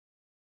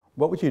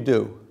What would you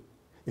do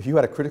if you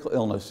had a critical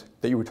illness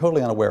that you were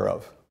totally unaware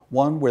of?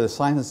 One where the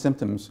signs and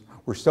symptoms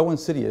were so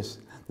insidious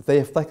that they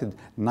affected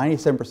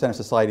 97% of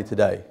society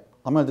today.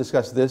 I'm going to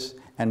discuss this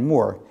and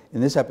more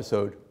in this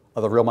episode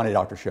of The Real Money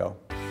Doctor Show.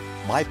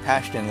 My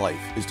passion in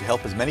life is to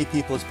help as many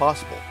people as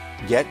possible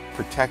get,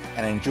 protect,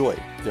 and enjoy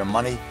their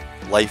money,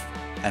 life,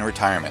 and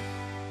retirement.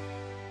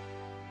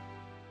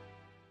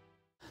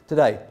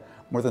 Today,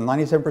 more than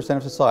 97%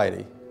 of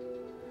society,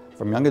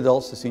 from young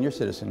adults to senior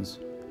citizens,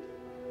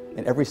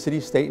 in every city,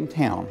 state, and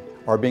town,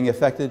 are being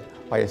affected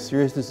by a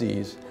serious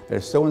disease that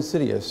is so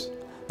insidious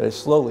that it's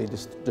slowly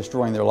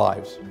destroying their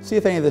lives. See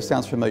if any of this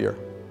sounds familiar.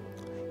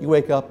 You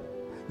wake up,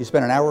 you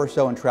spend an hour or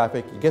so in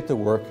traffic, you get to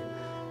work,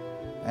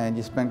 and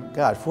you spend,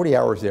 40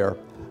 hours there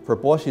for a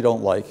boss you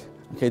don't like,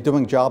 okay,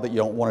 doing a job that you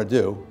don't want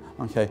to do,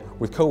 okay,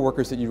 with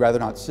coworkers that you'd rather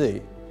not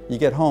see. You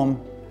get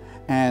home,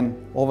 and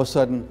all of a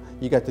sudden,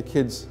 you got the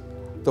kids,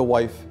 the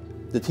wife,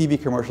 the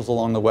TV commercials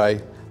along the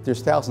way.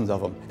 There's thousands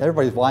of them.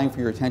 Everybody's vying for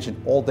your attention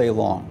all day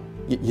long.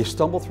 You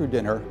stumble through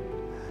dinner,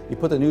 you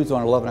put the news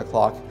on at 11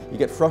 o'clock, you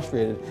get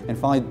frustrated, and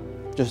finally,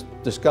 just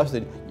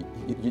disgusted,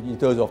 you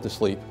doze off to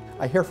sleep.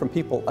 I hear from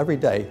people every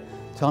day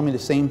telling me the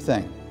same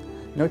thing.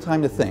 No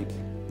time to think,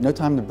 no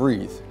time to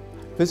breathe,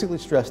 physically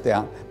stressed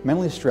out,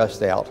 mentally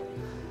stressed out,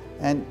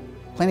 and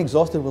plain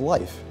exhausted with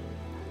life.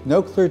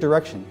 No clear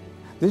direction.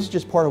 This is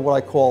just part of what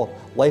I call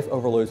life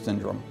overload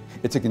syndrome.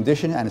 It's a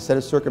condition and a set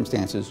of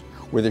circumstances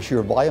where the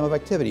sheer volume of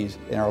activities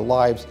in our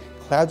lives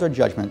clouds our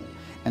judgment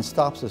and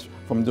stops us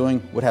from doing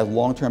what has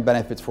long-term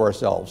benefits for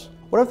ourselves.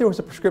 What if there was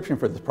a prescription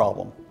for this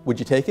problem? Would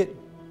you take it?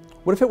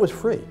 What if it was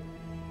free?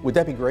 Would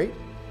that be great?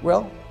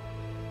 Well,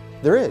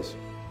 there is.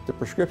 The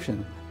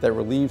prescription that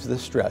relieves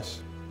this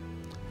stress,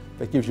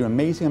 that gives you an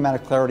amazing amount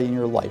of clarity in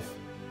your life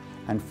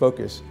and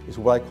focus, is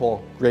what I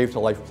call grave to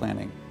life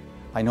planning.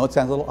 I know it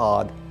sounds a little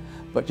odd,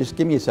 but just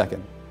give me a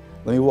second.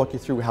 Let me walk you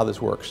through how this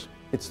works.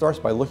 It starts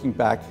by looking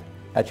back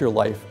at your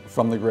life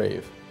from the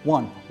grave.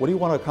 1, what do you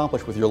want to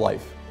accomplish with your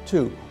life?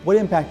 2, what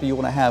impact do you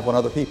want to have on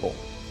other people?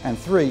 And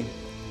 3,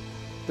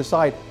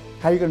 decide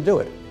how you're going to do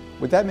it.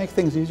 Would that make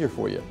things easier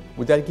for you?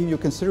 Would that give you a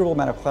considerable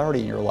amount of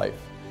clarity in your life?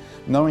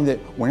 Knowing that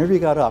whenever you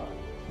got up,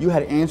 you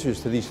had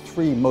answers to these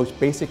 3 most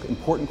basic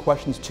important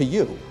questions to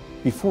you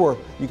before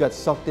you got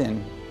sucked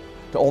in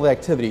to all the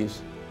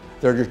activities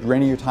that are just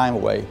draining your time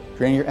away,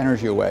 draining your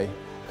energy away,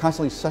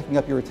 constantly sucking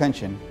up your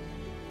attention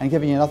and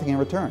giving you nothing in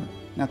return.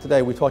 Now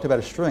today we talked about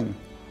a string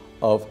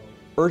of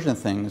urgent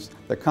things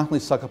that constantly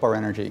suck up our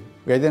energy.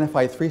 We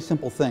identified 3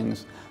 simple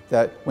things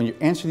that when you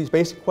answer these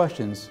basic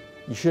questions,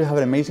 you should have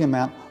an amazing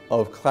amount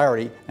of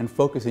clarity and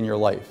focus in your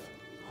life.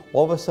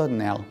 All of a sudden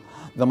now,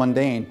 the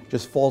mundane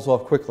just falls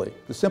off quickly.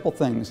 The simple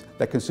things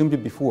that consumed you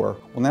before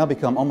will now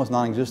become almost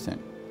non-existent.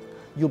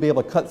 You'll be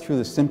able to cut through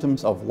the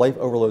symptoms of life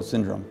overload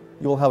syndrome.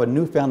 You will have a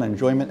newfound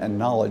enjoyment and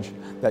knowledge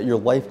that your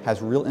life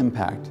has real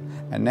impact,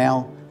 and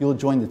now you'll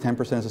join the 10%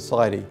 of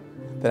society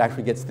that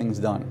actually gets things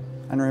done.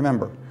 And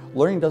remember,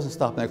 learning doesn't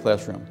stop in the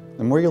classroom.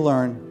 The more you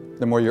learn,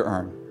 the more you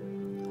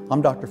earn.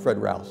 I'm Dr. Fred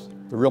Rouse,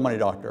 the Real Money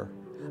Doctor,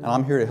 and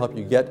I'm here to help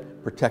you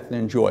get, protect, and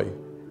enjoy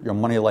your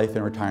money, life,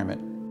 and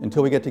retirement.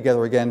 Until we get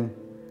together again,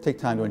 take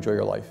time to enjoy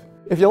your life.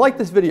 If you like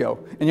this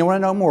video and you want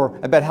to know more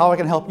about how I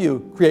can help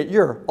you create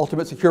your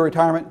ultimate secure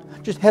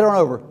retirement, just head on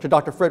over to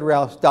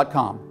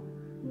drfredrouse.com.